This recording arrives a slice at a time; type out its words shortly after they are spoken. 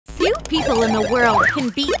people in the world can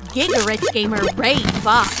beat Giga Rich gamer Ray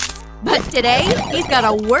Fox. But today, he's got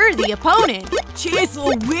a worthy opponent. Jeez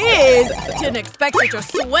Louise! Didn't expect such a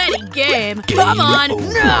sweaty game. Come on!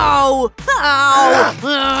 No!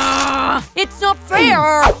 Ow! It's not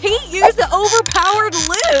fair! He used the overpowered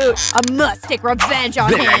loot! I must take revenge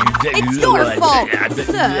on him! It's your fault!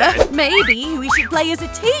 Sir, maybe we should play as a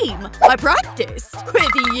team. I practiced. With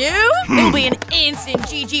you? It'll be an instant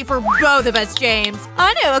GG for both of us, James.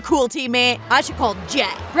 I know a cool teammate. I should call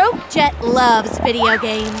Jet. Broke Jet loves video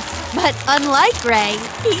games. But unlike Ray,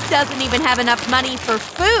 he doesn't even have enough money for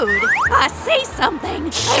food. I see something.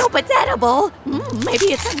 I hope it's edible.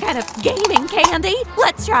 Maybe it's some kind of gaming candy.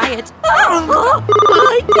 Let's try it. Oh,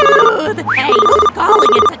 my tooth! Hey, who's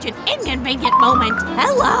calling at such an inconvenient moment?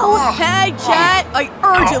 Hello? Hey, Jet. I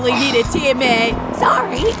urgently need a teammate.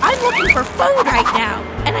 Sorry, I'm looking for food right now.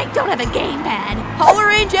 And I don't have a gamepad. I'll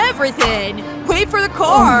arrange everything. Wait for the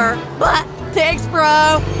car. But thanks,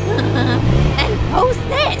 bro. And who's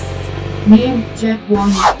this? Name Jet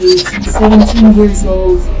 1, age 17 years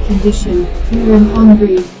old, condition, poor and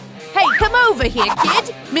hungry. Hey, come over here,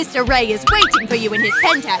 kid! Mr. Ray is waiting for you in his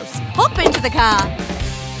penthouse. Hop into the car.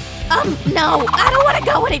 No, I don't want to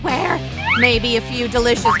go anywhere. Maybe a few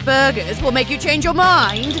delicious burgers will make you change your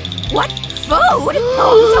mind. What? Food? Oh,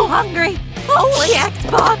 I'm so hungry. Holy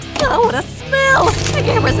Xbox! Oh, what a smell! I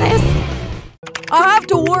can't resist. I have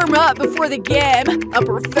to warm up before the game. A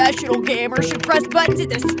professional gamer should press buttons at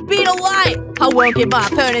the speed of light. I won't give my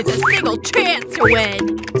opponents a single chance to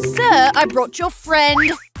win. Sir, I brought your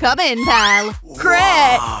friend. Come in, pal. Crit!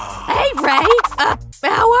 Hey, Ray.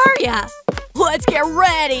 How are ya? Let's get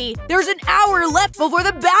ready. There's an hour left before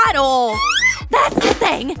the battle. That's the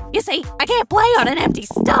thing. You see, I can't play on an empty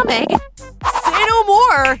stomach. Say no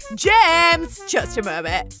more! James! Just a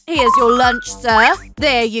moment. Here's your lunch, sir.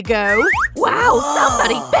 There you go. Wow,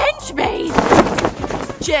 somebody bench me!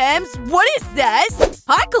 James, what is this?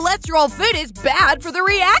 High cholesterol food is bad for the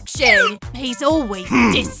reaction. He's always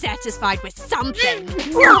dissatisfied with something.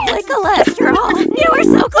 Lovely cholesterol. You were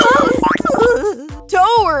so close.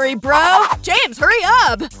 Don't worry, bro. James, hurry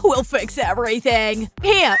up. We'll fix everything.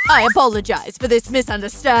 Here, I apologize for this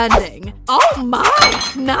misunderstanding. Oh my,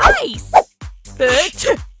 nice. Did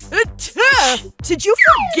you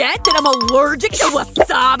forget that I'm allergic to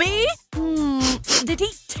wasabi? Did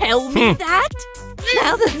he tell me that?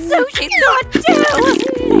 Now the sushi's gone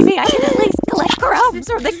too! Maybe I can at least collect crumbs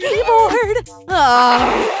from the keyboard. Oh,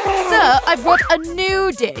 so I brought a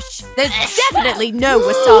new dish. There's definitely no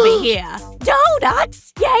wasabi here.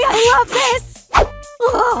 Donuts! Yay, I love this!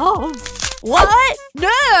 Oh, what?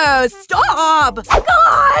 No, stop!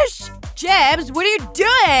 Gosh! James, what are you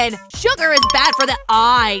doing? Sugar is bad for the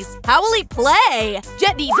eyes. How will he play?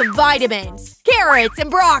 Jet needs some vitamins. Carrots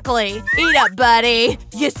and broccoli. Eat up, buddy.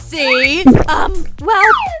 You see? Well,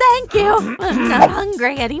 thank you. I'm not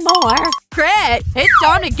hungry anymore. Crit, it's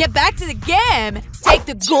time to get back to the game. Take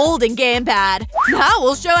the golden gamepad. Now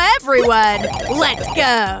we'll show everyone. Let's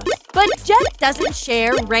go. But Jet doesn't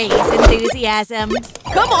share Ray's enthusiasm.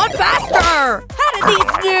 Come on, faster! How did these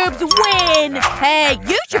noobs win? Hey,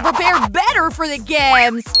 you should prepare better for the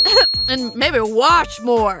games. And maybe watch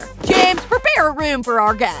more. James, prepare a room for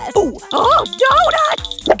our guests. Oh,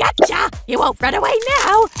 donuts! Gotcha! You won't run away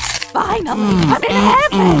now. Finally, I'm in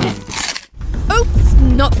heaven. Oops,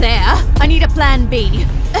 not there. I need a plan B.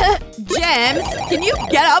 James, can you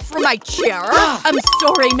get up from my chair? I'm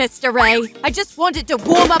sorry, Mr. Ray. I just wanted to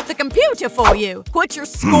warm up the computer for you. What's your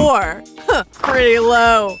score? Pretty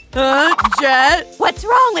low. Jet? What's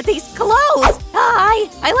wrong with these clothes? Hi,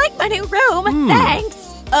 I like my new room. Thanks.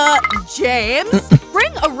 James?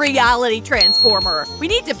 Bring a reality transformer. We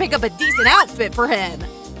need to pick up a decent outfit for him.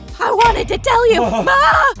 I wanted to tell you. Ma!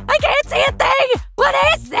 I can't see a thing! What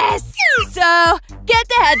is this? So, get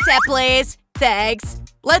the headset, please. Thanks.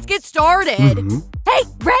 Let's get started. Hey,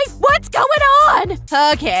 Ray, what's going on?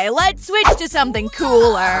 Okay, let's switch to something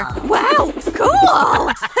cooler. Wow,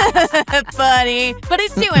 cool! Funny, but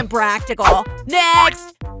it's too impractical.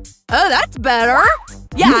 Next! Oh, that's better.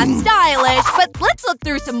 Yeah, stylish, but let's look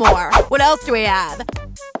through some more. What else do we have?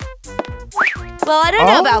 Well, I don't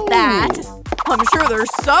know about that. I'm sure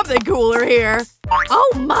there's something cooler here.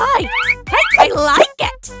 Oh my! Hey, I like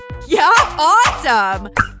it! Yeah, awesome!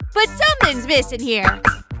 But something's missing here.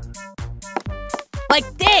 Like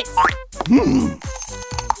this.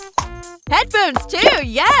 Headphones too,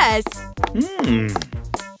 yes!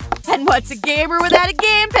 And what's a gamer without a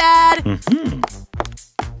gamepad?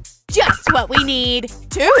 Just what we need.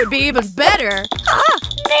 Two would be even better.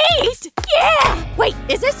 Neat! Yeah! Wait,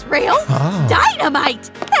 is this real? Dynamite!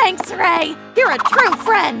 Thanks, Ray. You're a true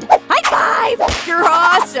friend. High five! You're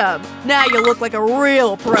awesome! Now you look like a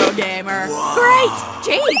real pro gamer. Great!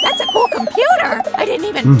 Geez, that's a cool computer! I didn't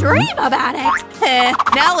even dream about it!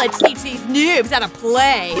 Now let's teach these noobs how to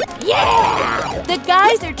play! Yeah! The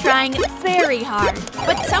guys are trying very hard,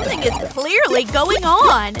 but something is clearly going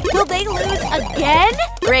on. Will they lose again?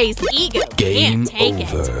 Ray's ego can't take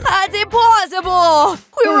it. That's impossible!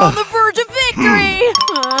 We were on the verge of victory!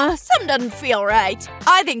 Something doesn't feel right.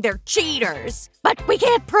 I think they're cheaters. But we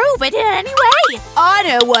can't prove it in any way! I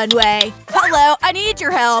know one way. Hello, I need your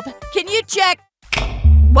help. Can you check…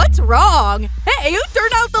 What's wrong? Hey, who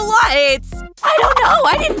turned out the lights? I don't know.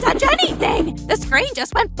 I didn't touch anything. The screen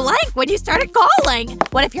just went blank when you started calling.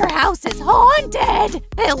 What if your house is haunted?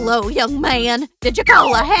 Hello, young man. Did you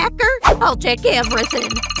call a hacker? I'll check everything.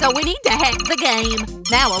 So we need to hack the game.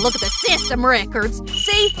 Now I'll look at the system records.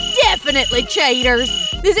 See? Definitely cheaters.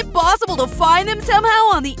 Is it possible to find them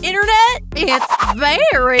somehow on the internet? It's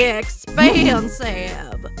very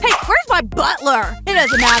expensive. Hey, where's my butler? It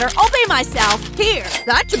doesn't matter. I'll pay myself. Here.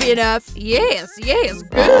 That should be enough. Yes, good.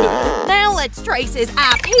 Now let's trace his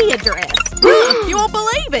IP address. You won't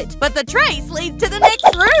believe it, but the trace leads to the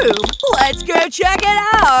next room. Let's go check it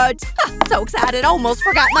out. So excited, almost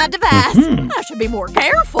forgot my device. I should be more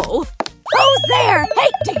careful. Who's there? Hey,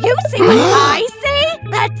 do you see what I see?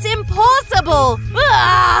 That's impossible.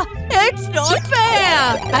 It's not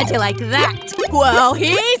fair. How'd you like that? Well,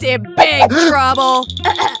 he's in big trouble.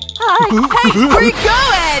 Hey, where you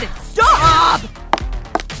going? Stop!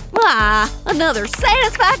 Another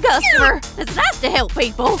satisfied customer. It's nice to help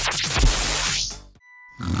people.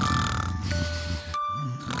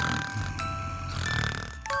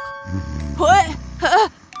 What?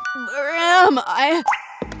 Where am I?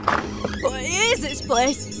 What is this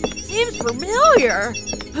place? Seems familiar.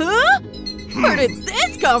 Huh? Where did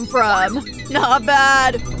this come from? Not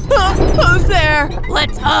bad. Who's there?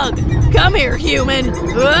 Let's hug. Come here, human.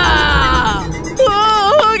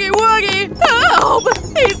 Huggy wuggy. Help!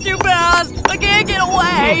 He's too fast. I can't get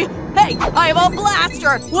away. Hey, I have a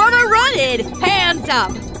blaster. Where am I running? Hands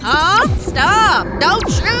up. Huh? Stop. Don't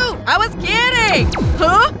shoot. I was kidding.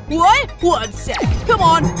 Huh? What? 1 sec. Come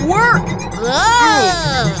on, work.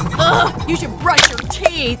 You should brush your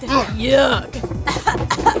teeth. Yuck.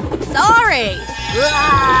 Sorry.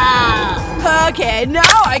 Okay, now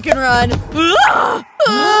I can run.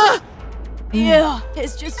 Yeah,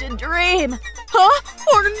 it's just a dream. Huh?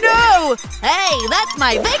 Or no! Hey, that's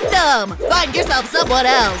my victim! Find yourself someone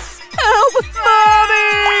else. Help!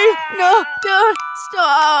 Mommy! No, don't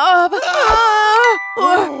stop!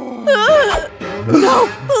 No,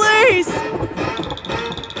 please!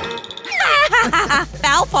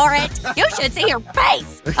 Fell for it! You should see your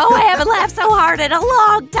face! Oh, I haven't laughed so hard in a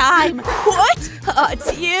long time! What?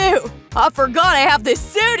 It's you! I forgot I have this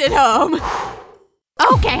suit at home!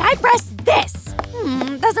 Okay, I pressed this.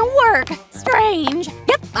 Doesn't work. Strange.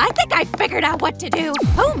 Yep, I think I figured out what to do.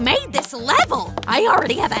 Who made this level? I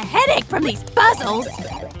already have a headache from these puzzles.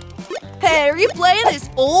 Hey, are you playing this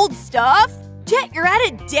old stuff? Jet, you're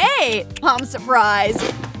out of date. I'm surprised.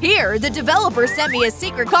 Here, the developer sent me a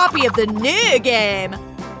secret copy of the new game.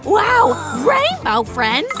 Wow, Rainbow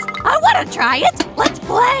Friends. I want to try it. Let's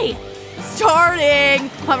play. Starting!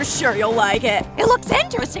 I'm sure you'll like it. It looks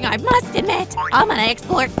interesting, I must admit. I'm gonna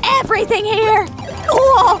explore everything here.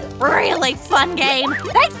 Cool! Really fun game.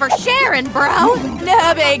 Thanks for sharing, bro.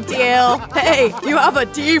 No big deal. Hey, you have a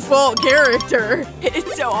default character.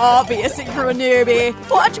 It's so obvious that you're a newbie.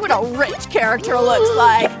 Watch what a rich character looks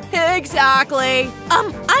like. Exactly.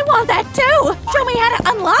 I want that too. Show me how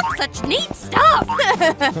to unlock such neat stuff.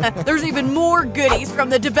 There's even more goodies from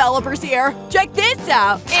the developers here. Check this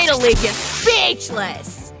out. It'll leave you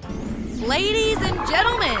speechless. Ladies and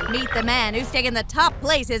gentlemen, meet the man who's taken the top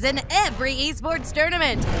places in every esports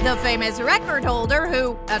tournament. The famous record holder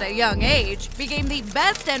who, at a young age, became the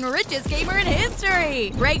best and richest gamer in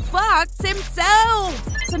history. Ray Fox himself.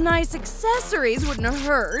 Some nice accessories wouldn't have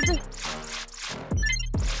hurt.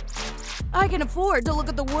 I can afford to look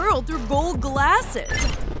at the world through gold glasses.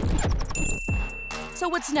 So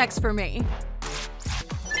what's next for me?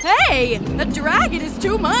 Hey! A dragon is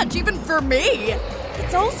too much, even for me!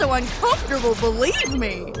 It's also uncomfortable, believe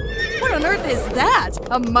me! What on earth is that?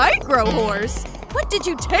 A micro horse? What did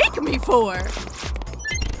you take me for?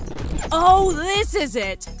 Oh, this is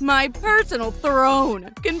it! My personal throne!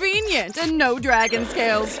 Convenient and no dragon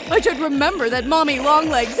scales. I should remember that Mommy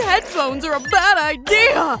Longlegs headphones are a bad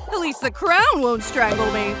idea! At least the crown won't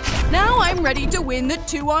strangle me. Now I'm ready to win the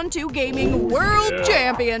 2-on-2 Gaming World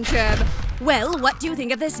Championship! Well, what do you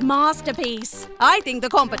think of this masterpiece? I think the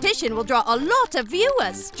competition will draw a lot of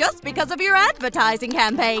viewers just because of your advertising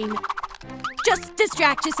campaign. Just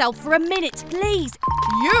distract yourself for a minute, please.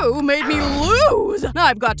 You made me lose!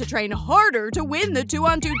 I've got to train harder to win the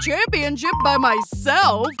 2-on-2 championship by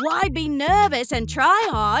myself. Why be nervous and try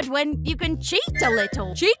hard when you can cheat a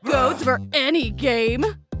little? Cheat codes for any game?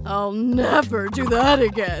 I'll never do that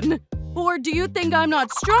again. Or do you think I'm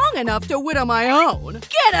not strong enough to win on my own?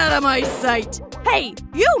 Get out of my sight! Hey,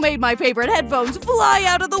 you made my favorite headphones fly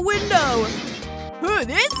out of the window! Oh,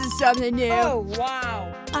 this is something new. Oh,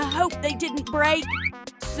 wow. I hope they didn't break.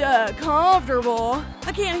 So comfortable.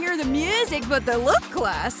 I can't hear the music, but they look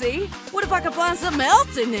classy. What if I could find something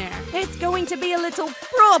else in there? It's going to be a little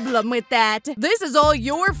problem with that. This is all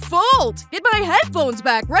your fault. Get my headphones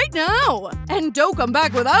back right now. And don't come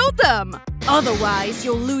back without them. Otherwise,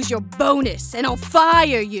 you'll lose your bonus and I'll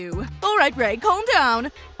fire you. All right, Ray, calm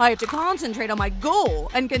down. I have to concentrate on my goal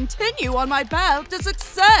and continue on my path to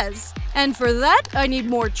success. And for that, I need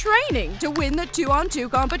more training to win the 2-on-2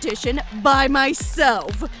 competition by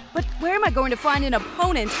myself. But where am I going to find an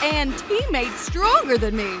opponent and teammate stronger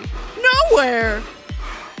than me? Nowhere!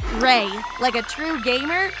 Ray, like a true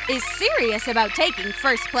gamer, is serious about taking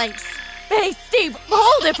first place. Hey, Steve,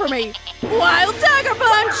 hold it for me! Wild Tiger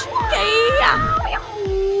Punch! Yeah!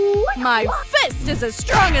 My fist is as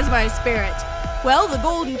strong as my spirit. Well, the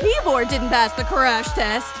golden keyboard didn't pass the crash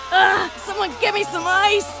test. Someone give me some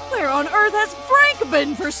ice! Where on earth has Frank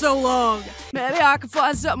been for so long? Maybe I could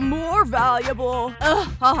find something more valuable.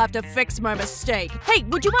 I'll have to fix my mistake. Hey,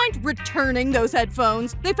 would you mind returning those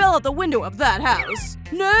headphones? They fell out the window of that house.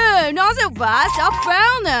 No, not so fast. I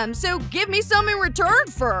found them, so give me some in return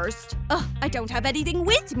first. I don't have anything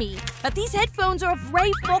with me. But these headphones are of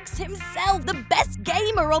Ray Fox himself, the best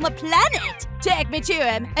gamer on the planet. Take me to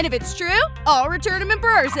him, and if it's true, I'll return him in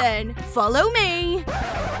person. Follow me.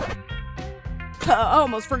 I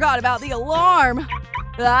almost forgot about the alarm.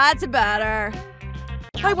 That's better.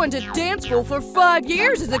 I went to dance school for 5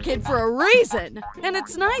 years as a kid for a reason. And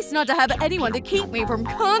it's nice not to have anyone to keep me from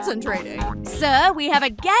concentrating. Sir, we have a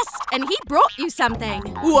guest, and he brought you something.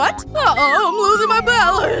 What? Uh-oh, I'm losing my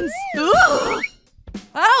balance. Ugh.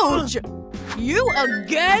 Ouch! You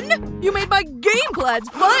again? You made my game plans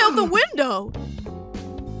fly out the window.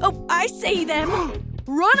 Oh, I see them.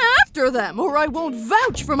 Run after them, or I won't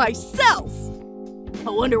vouch for myself. I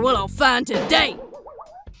wonder what I'll find today.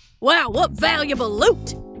 Wow, what valuable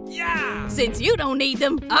loot! Yeah! Since you don't need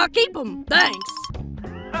them, I'll keep them. Thanks.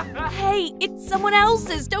 Hey, it's someone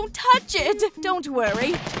else's. Don't touch it. Don't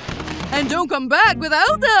worry. And don't come back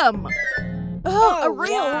without them. Oh, a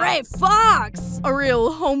real Ray Fox. A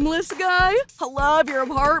real homeless guy. I love your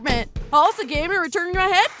apartment. I also gave me returning my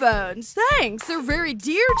headphones. Thanks, they're very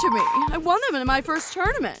dear to me. I won them in my first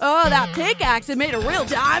tournament. Oh, that pickaxe had made a real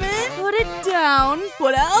diamond. Put it down.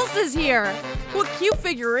 What else is here? What cute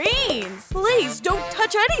figurines. Please, don't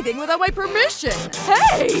touch anything without my permission.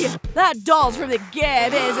 Hey! That doll's from the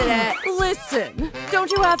game, isn't it? Listen,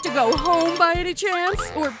 don't you have to go home by any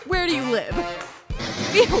chance? Or where do you live?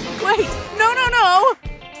 Ew, wait, no!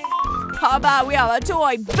 How about we have a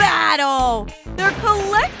toy battle? They're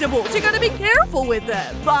collectibles, you gotta be careful with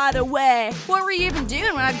them. By the way, what were you even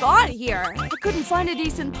doing when I got here? I couldn't find a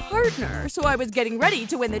decent partner, so I was getting ready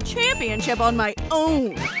to win the championship on my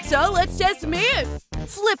own. So let's test me.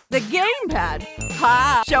 Flip the gamepad.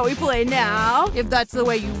 Ha! Shall we play now? If that's the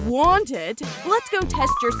way you want it. Let's go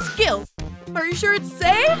test your skill. Are you sure it's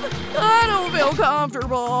safe? I don't feel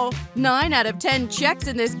comfortable. 9 out of 10 checks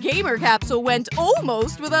in this gamer capsule went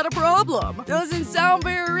almost without a problem. Doesn't sound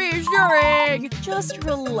very reassuring. Just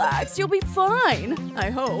relax, you'll be fine. I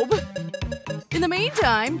hope. In the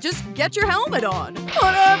meantime, just get your helmet on.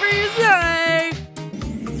 Whatever you say.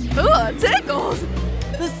 Ugh, tickles.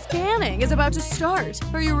 The scanning is about to start.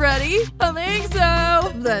 Are you ready? I think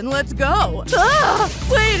so. Then let's go.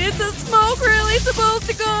 Wait, is the smoke really supposed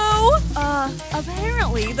to go?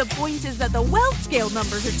 Apparently the point is that the weld scale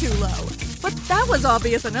numbers are too low. But that was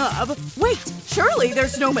obvious enough. Wait, surely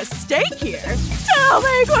there's no mistake here. Tell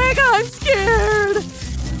me quick, I'm scared.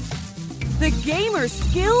 The gamer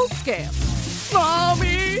skill scale.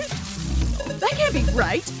 Mommy. That can't be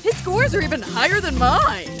right. His scores are even higher than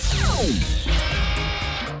mine.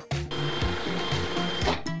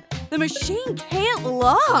 The machine can't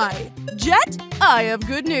lie. Jet, I have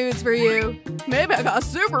good news for you. Maybe I got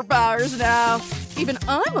superpowers now. Even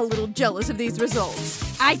I'm a little jealous of these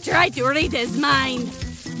results. I tried to read his mind.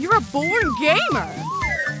 You're a born gamer.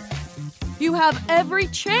 You have every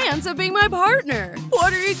chance of being my partner.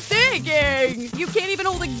 What are you thinking? You can't even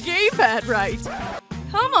hold a gamepad right.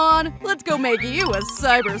 Come on, let's go make you a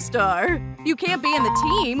cyberstar. You can't be in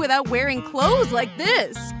the team without wearing clothes like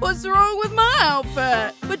this. What's wrong with my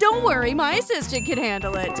outfit? But don't worry, my assistant can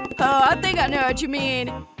handle it. Oh, I think I know what you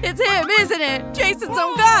mean. It's him, isn't it? Chasing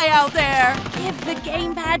some guy out there. Give the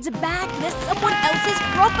gamepads back. This is someone else's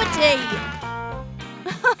property.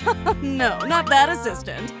 No, not that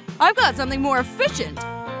assistant. I've got something more efficient.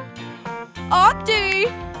 Octi!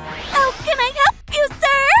 How can I help you,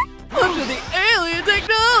 sir? Under the alien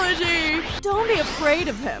technology! Don't be afraid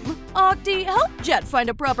of him. Octi, help Jet find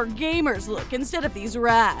a proper gamer's look instead of these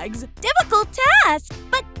rags. Difficult task,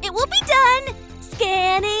 but it will be done.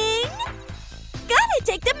 Scanning. Gotta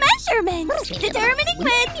take the measurements. Determining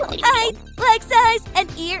width, height, leg size, and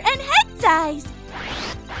ear and head size.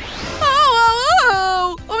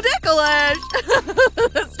 Oh, décollage!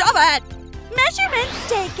 Stop it! Measurements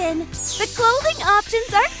taken. The clothing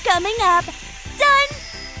options are coming up. Done!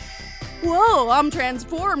 Whoa, I'm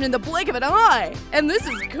transformed in the blink of an eye! And this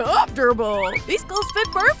is comfortable! These clothes fit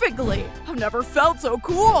perfectly! I've never felt so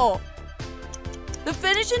cool! The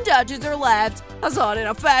finishing touches are left. I saw it in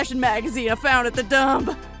a fashion magazine I found at the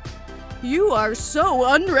dump. You are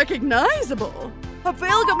so unrecognizable! I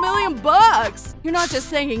feel like $1,000,000! You're not just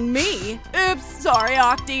thanking me. Oops, sorry,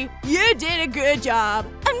 Octi. You did a good job.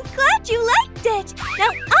 I'm glad you liked it. Now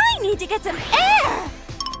I need to get some air.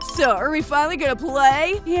 So, are we finally gonna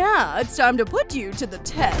play? Yeah, it's time to put you to the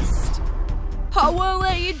test. I won't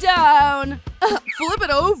let you down. Flip it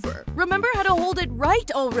over. Remember how to hold it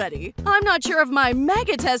right already. I'm not sure if my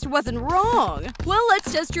mega test wasn't wrong. Well,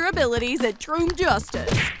 let's test your abilities at Troom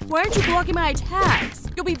Justice. Why aren't you blocking my attacks?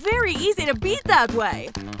 You'll be very easy to beat that way.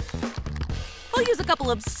 I'll use a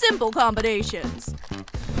couple of simple combinations.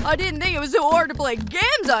 I didn't think it was so hard to play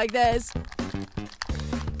games like this.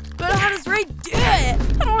 But how does Ray do it?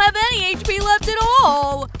 I don't have any HP left at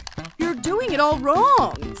all. You're doing it all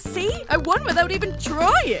wrong. See? I won without even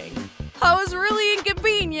trying. I was really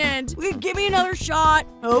inconvenient. Give me another shot.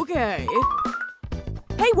 Okay.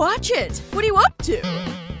 Hey, watch it. What are you up to?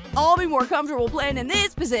 I'll be more comfortable playing in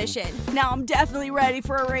this position. Now I'm definitely ready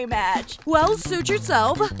for a rematch. Well, suit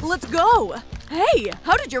yourself. Let's go. Hey,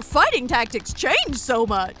 how did your fighting tactics change so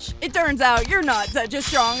much? It turns out you're not such a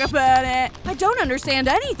strong opponent. I don't understand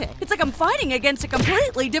anything. It's like I'm fighting against a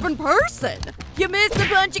completely different person. You missed the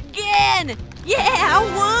punch again. Yeah,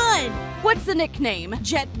 I won. What's the nickname?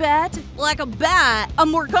 Jet Bat? Like a bat.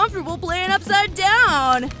 I'm more comfortable playing upside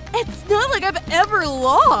down. It's not like I've ever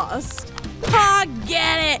lost. Ah,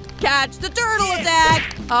 get it! Catch the turtle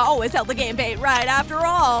attack! I always held the game bait right after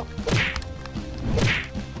all.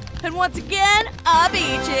 And once again, I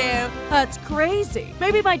beat you. That's crazy.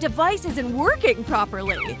 Maybe my device isn't working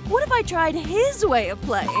properly. What if I tried his way of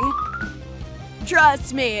playing?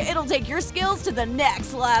 Trust me, it'll take your skills to the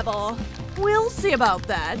next level. We'll see about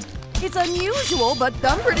that. It's unusual, but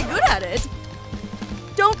I'm pretty good at it.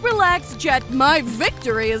 Don't relax, Jet. My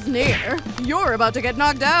victory is near. You're about to get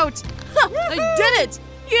knocked out. Ha! I did it!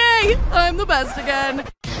 Yay! I'm the best again.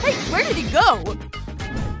 Hey, where did he go?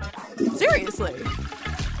 Seriously.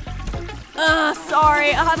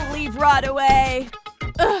 Sorry, I had to leave right away.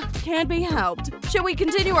 Can't be helped. Shall we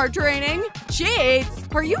continue our training? Cheats?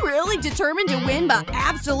 Are you really determined to win by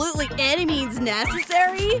absolutely any means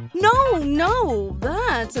necessary? No,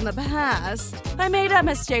 that's in the past. I made that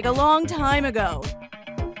mistake a long time ago.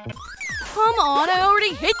 Come on, I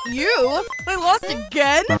already hit you! I lost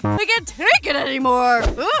again? I can't take it anymore!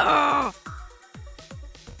 Ugh.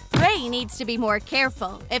 Ray needs to be more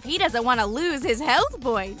careful if he doesn't want to lose his health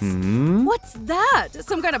points. What's that?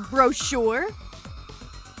 Some kind of brochure?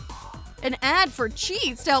 An ad for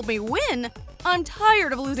cheats to help me win? I'm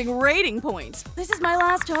tired of losing rating points. This is my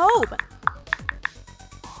last hope.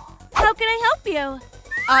 How can I help you?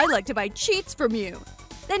 I'd like to buy cheats from you.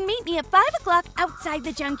 Then meet me at 5 o'clock outside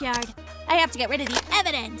the junkyard. I have to get rid of the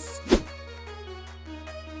evidence.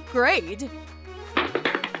 Great.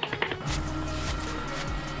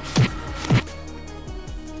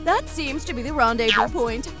 That seems to be the rendezvous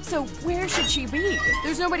point. So where should she be?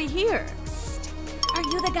 There's nobody here. Psst. Are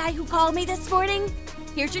you the guy who called me this morning?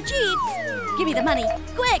 Here's your cheats. Give me the money.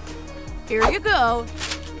 Quick. Here you go.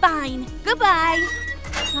 Fine. Goodbye.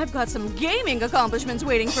 I've got some gaming accomplishments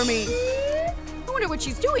waiting for me. I wonder what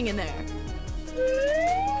she's doing in there.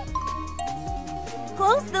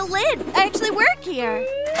 Close the lid. I actually work here.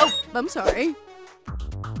 Oh, I'm sorry.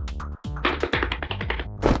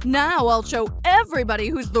 Now I'll show everybody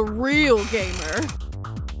who's the real gamer.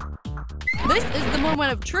 This is the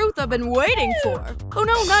moment of truth I've been waiting for. Oh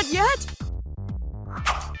no, not yet.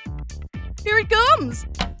 Here it comes.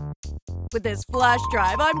 With this flash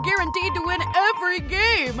drive, I'm guaranteed to win every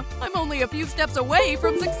game! I'm only a few steps away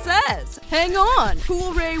from success! Hang on!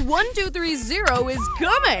 Cool Ray 1230 is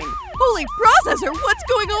coming! Holy processor, what's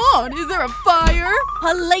going on? Is there a fire?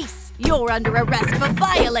 Police! You're under arrest for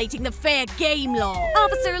violating the fair game law!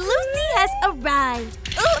 Officer Lucy has arrived!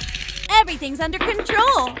 Ugh. Everything's under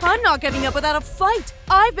control! I'm not giving up without a fight!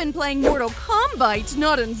 I've been playing Mortal Kombat,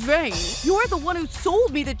 not in vain! You're the one who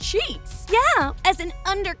sold me the cheats! Yeah, as an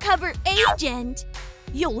undercover agent!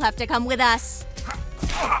 You'll have to come with us!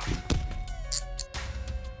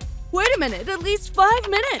 Wait a minute, at least 5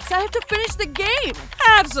 minutes! I have to finish the game!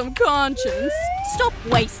 Have some conscience! Stop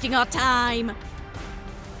wasting our time!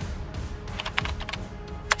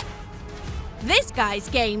 This guy's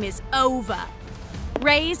game is over!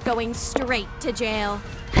 Ray's going straight to jail.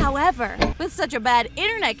 However, with such a bad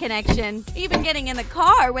internet connection, even getting in the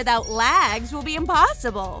car without lags will be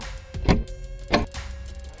impossible.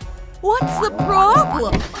 What's the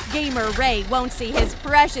problem? Gamer Ray won't see his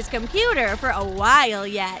precious computer for a while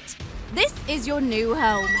yet. This is your new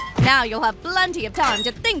home. Now you'll have plenty of time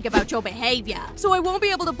to think about your behavior. So I won't be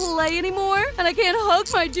able to play anymore? And I can't hug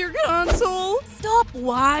my dear console? Stop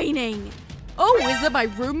whining. Oh, is that my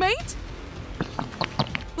roommate?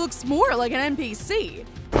 Looks more like an NPC.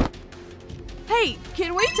 Hey,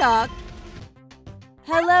 can we talk?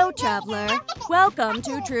 Hello, traveler. Welcome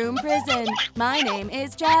to Troom Prison. My name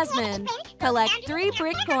is Jasmine. Collect 3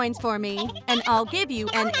 brick coins for me, and I'll give you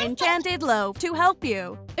an enchanted loaf to help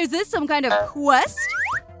you. Is this some kind of quest?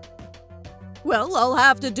 Well, I'll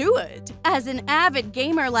have to do it. As an avid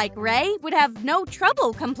gamer like Ray would have no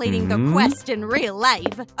trouble completing the quest in real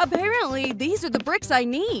life. Apparently, these are the bricks I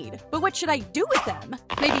need. But what should I do with them?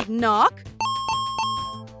 Maybe knock?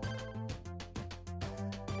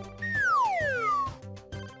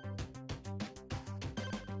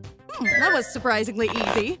 That was surprisingly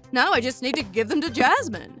easy. Now I just need to give them to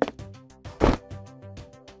Jasmine.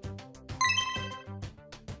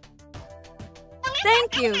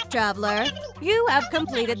 Thank you, traveler. You have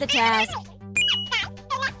completed the task.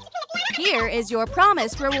 Here is your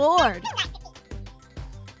promised reward.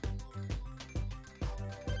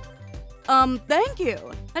 Thank you.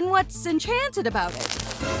 And what's enchanted about it?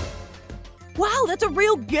 Wow, that's a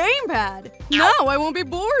real gamepad! Now I won't be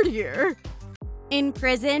bored here. In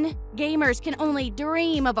prison, gamers can only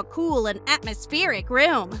dream of a cool and atmospheric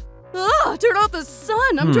room. Ah, turn off the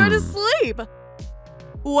sun! I'm trying to sleep!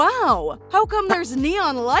 Wow, how come there's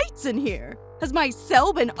neon lights in here? Has my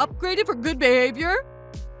cell been upgraded for good behavior?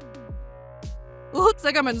 Looks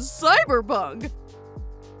like I'm in cyberpunk.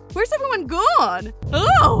 Where's everyone gone?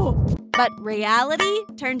 Oh! But reality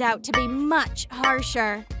turned out to be much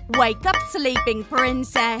harsher. Wake up, sleeping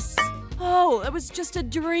princess. Oh, it was just a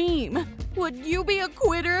dream. Would you be a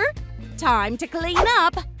quitter? Time to clean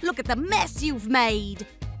up. Look at the mess you've made.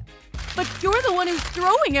 But you're the one who's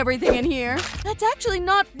throwing everything in here. That's actually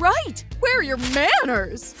not right. Where are your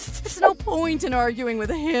manners? It's no point in arguing with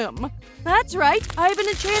him. That's right, I have an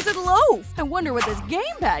enchanted loaf. I wonder what this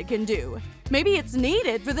gamepad can do. Maybe it's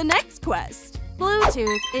needed for the next quest.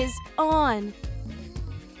 Bluetooth is on.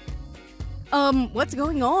 What's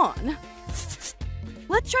going on?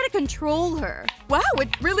 Let's try to control her. Wow,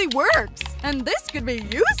 it really works! And this could be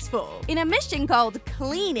useful! In a mission called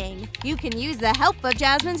Cleaning, you can use the help of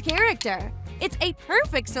Jasmine's character. It's a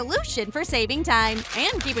perfect solution for saving time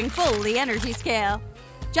and keeping full the energy scale.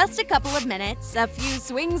 Just a couple of minutes, a few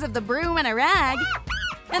swings of the broom and a rag,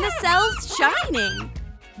 and the cell's shining!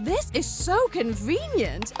 This is so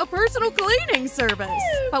convenient! A personal cleaning service!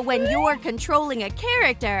 But when you're controlling a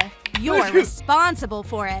character, you're responsible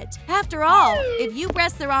for it. After all, if you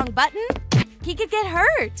press the wrong button, he could get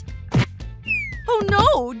hurt. Oh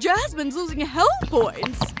no! Jasmine's losing health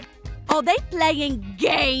points! Are they playing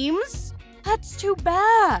games? That's too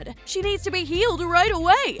bad. She needs to be healed right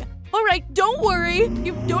away. Alright, don't worry.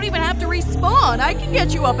 You don't even have to respawn. I can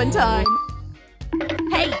get you up in time.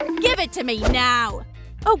 Hey, give it to me now!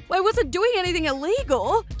 Oh, I wasn't doing anything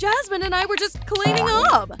illegal. Jasmine and I were just cleaning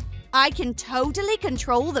up. I can totally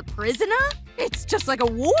control the prisoner? It's just like a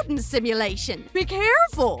warden simulation. Be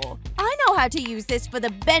careful. I know how to use this for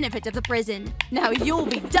the benefit of the prison. Now you'll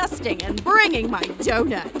be dusting and bringing my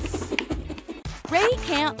donuts. Ray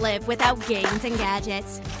can't live without games and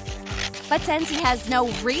gadgets. But since he has no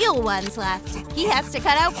real ones left, he has to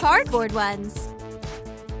cut out cardboard ones.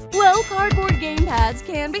 Well, cardboard gamepads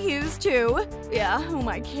can be used too. Yeah, who am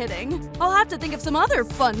I kidding? I'll have to think of some other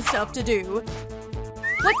fun stuff to do.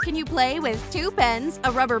 What can you play with 2 pens,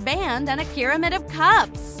 a rubber band, and a pyramid of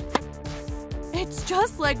cups? It's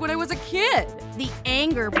just like when I was a kid. The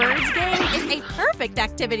Angry Birds game is a perfect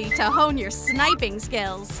activity to hone your sniping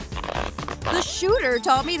skills. The shooter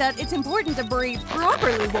taught me that it's important to breathe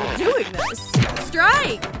properly while doing this.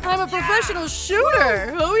 Strike! I'm a professional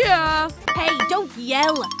shooter! Oh yeah! Hey, don't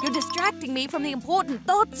yell! You're distracting me from the important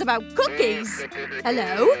thoughts about cookies!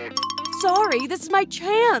 Hello? Sorry, this is my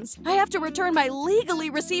chance! I have to return my legally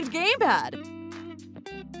received gamepad!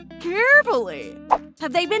 Carefully!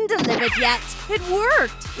 Have they been delivered yet? It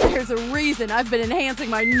worked! There's a reason I've been enhancing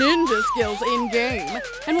my ninja skills in-game.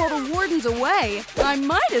 And while the warden's away, I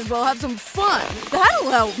might as well have some fun.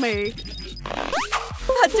 That'll help me!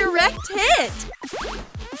 A direct hit!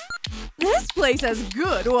 This place has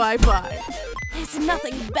good Wi-Fi. There's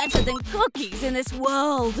nothing better than cookies in this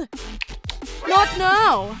world. Not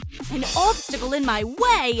now! An obstacle in my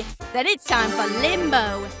way! Then it's time for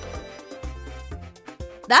limbo.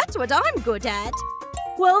 That's what I'm good at.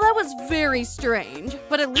 Well, that was very strange,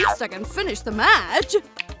 but at least I can finish the match.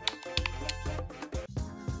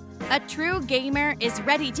 A true gamer is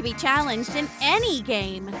ready to be challenged in any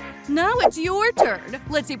game. Now it's your turn.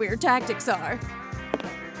 Let's see what your tactics are.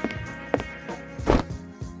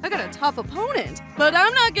 I got a tough opponent, but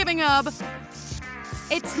I'm not giving up.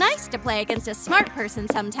 It's nice to play against a smart person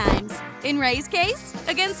sometimes. In Ray's case,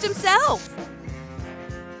 against himself.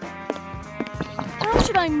 How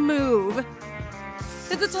should I move?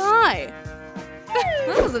 It's a tie!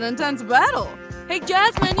 That was an intense battle! Hey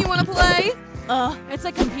Jasmine, you wanna play? Ugh, it's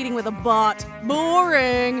like competing with a bot.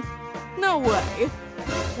 Boring! No way.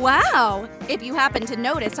 Wow! If you happen to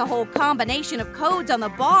notice a whole combination of codes on the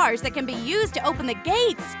bars that can be used to open the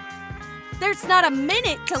gates, there's not a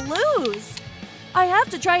minute to lose! I have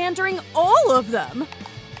to try entering all of them!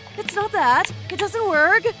 It's not that. It doesn't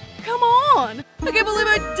work. Come on! I can't believe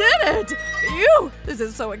I did it! Phew! This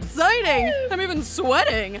is so exciting! I'm even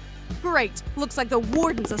sweating! Great. Looks like the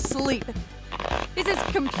warden's asleep. Is his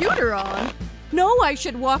computer on? No, I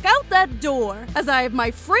should walk out that door, as I have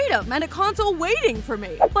my freedom and a console waiting for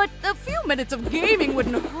me. But a few minutes of gaming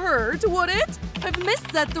wouldn't hurt, would it? I've missed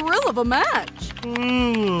that thrill of a match.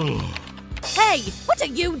 Hey, what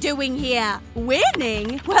are you doing here?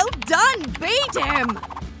 Winning? Well done, beat him!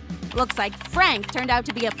 Looks like Frank turned out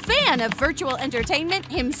to be a fan of virtual entertainment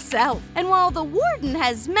himself. And while the warden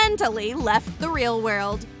has mentally left the real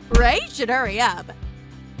world, Ray should hurry up.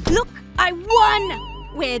 Look, I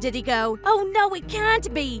won! Where did he go? Oh no, it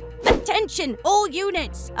can't be! Attention, all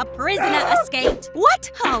units! A prisoner escaped! What?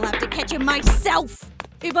 I'll have to catch him myself!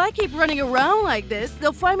 If I keep running around like this,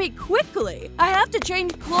 they'll find me quickly. I have to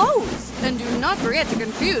change clothes. And do not forget to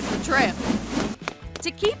confuse the trip.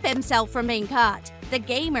 To keep himself from being caught, the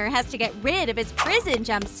gamer has to get rid of his prison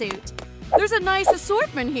jumpsuit. There's a nice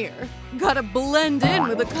assortment here. Gotta blend in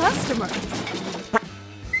with the customers.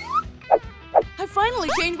 I finally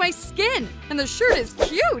changed my skin, and the shirt is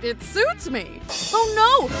cute. It suits me. Oh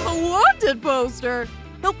no, a wanted poster.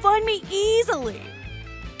 They'll find me easily.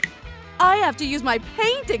 I have to use my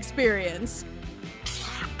paint experience.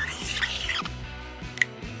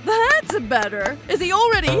 That's better. Is he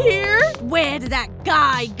already here? Where did that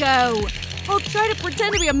guy go? I'll try to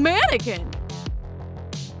pretend to be a mannequin.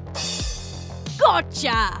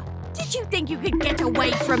 Gotcha! Did you think you could get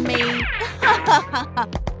away from me?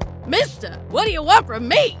 Mister, what do you want from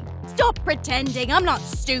me? Stop pretending, I'm not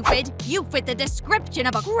stupid. You fit the description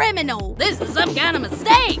of a criminal. This is some kind of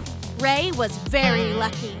mistake. Ray was very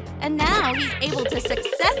lucky, and now he's able to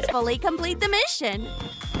successfully complete the mission.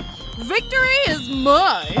 Victory is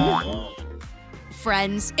mine!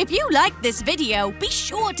 Friends, if you liked this video, be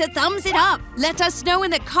sure to thumbs it up. Let us know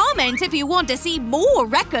in the comments if you want to see more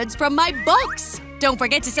records from my box. Don't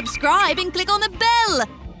forget to subscribe and click on the bell.